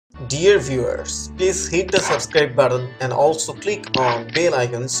Dear viewers, please hit the subscribe button and also click on bell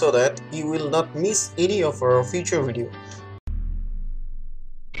icon so that you will not miss any of our future video.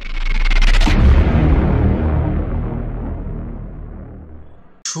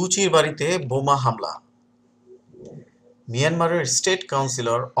 সুচির বাড়িতে বোমা হামলা। মিয়ানমারের state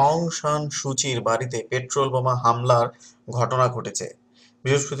councillor অং সান সুচির বাড়িতে petrol বোমা হামলার ঘটনা ঘটেছে।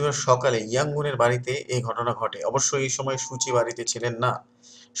 বৃহস্পতিবার সকালে ইয়াঙ্গুনের বাড়িতে এই ঘটনা ঘটে। অবশ্য এই সময় সুচি বাড়িতে ছিলেন না।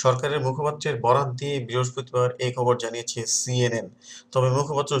 সরকারের মুখপাত্রের বরাত দিয়ে বৃহস্পতিবার এই খবর জানিয়েছে সিএনএন। তবে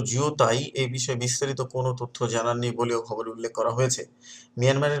মুখপাত্র জিও তাই এই বিষয়ে বিস্তারিত কোনো তথ্য জানাননি বলেও খবরে উল্লেখ করা হয়েছে।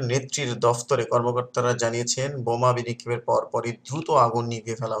 মিয়ানমারের নেত্রীর দফতরে কর্মকর্তারা জানিয়েছেন, বোমা বিনিক্ষেপের পরপরই দ্রুত আগুন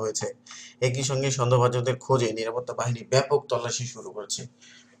নিভিয়ে ফেলা হয়েছে। একই সঙ্গে সন্দেহভাজনদের খোঁজে নিরাপত্তা বাহিনী ব্যাপক তল্লাশি শুরু করেছে।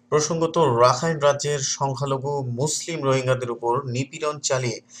 প্রসঙ্গত, রাখাইন রাজ্যের সংখ্যালঘু মুসলিম রোহিঙ্গাদের উপর নিপীড়ন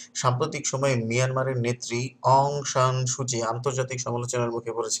চালিয়ে সাম্প্রতিক সময়ে মিয়ানমারের নেত্রী অং সান সুচি আন্তর্জাতিক সমালোচনার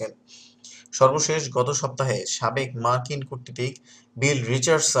মুখে পড়েছেন। সর্বশেষ গত সপ্তাহে সাবেক মার্কিন কূটনীতিক বিল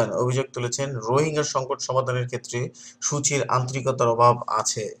রিচার্ডসন অভিযোগ তুলেছেন, রোহিঙ্গা সংকট সমাধানের ক্ষেত্রে সুচির আন্তরিকতার অভাব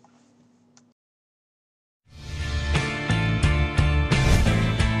আছে।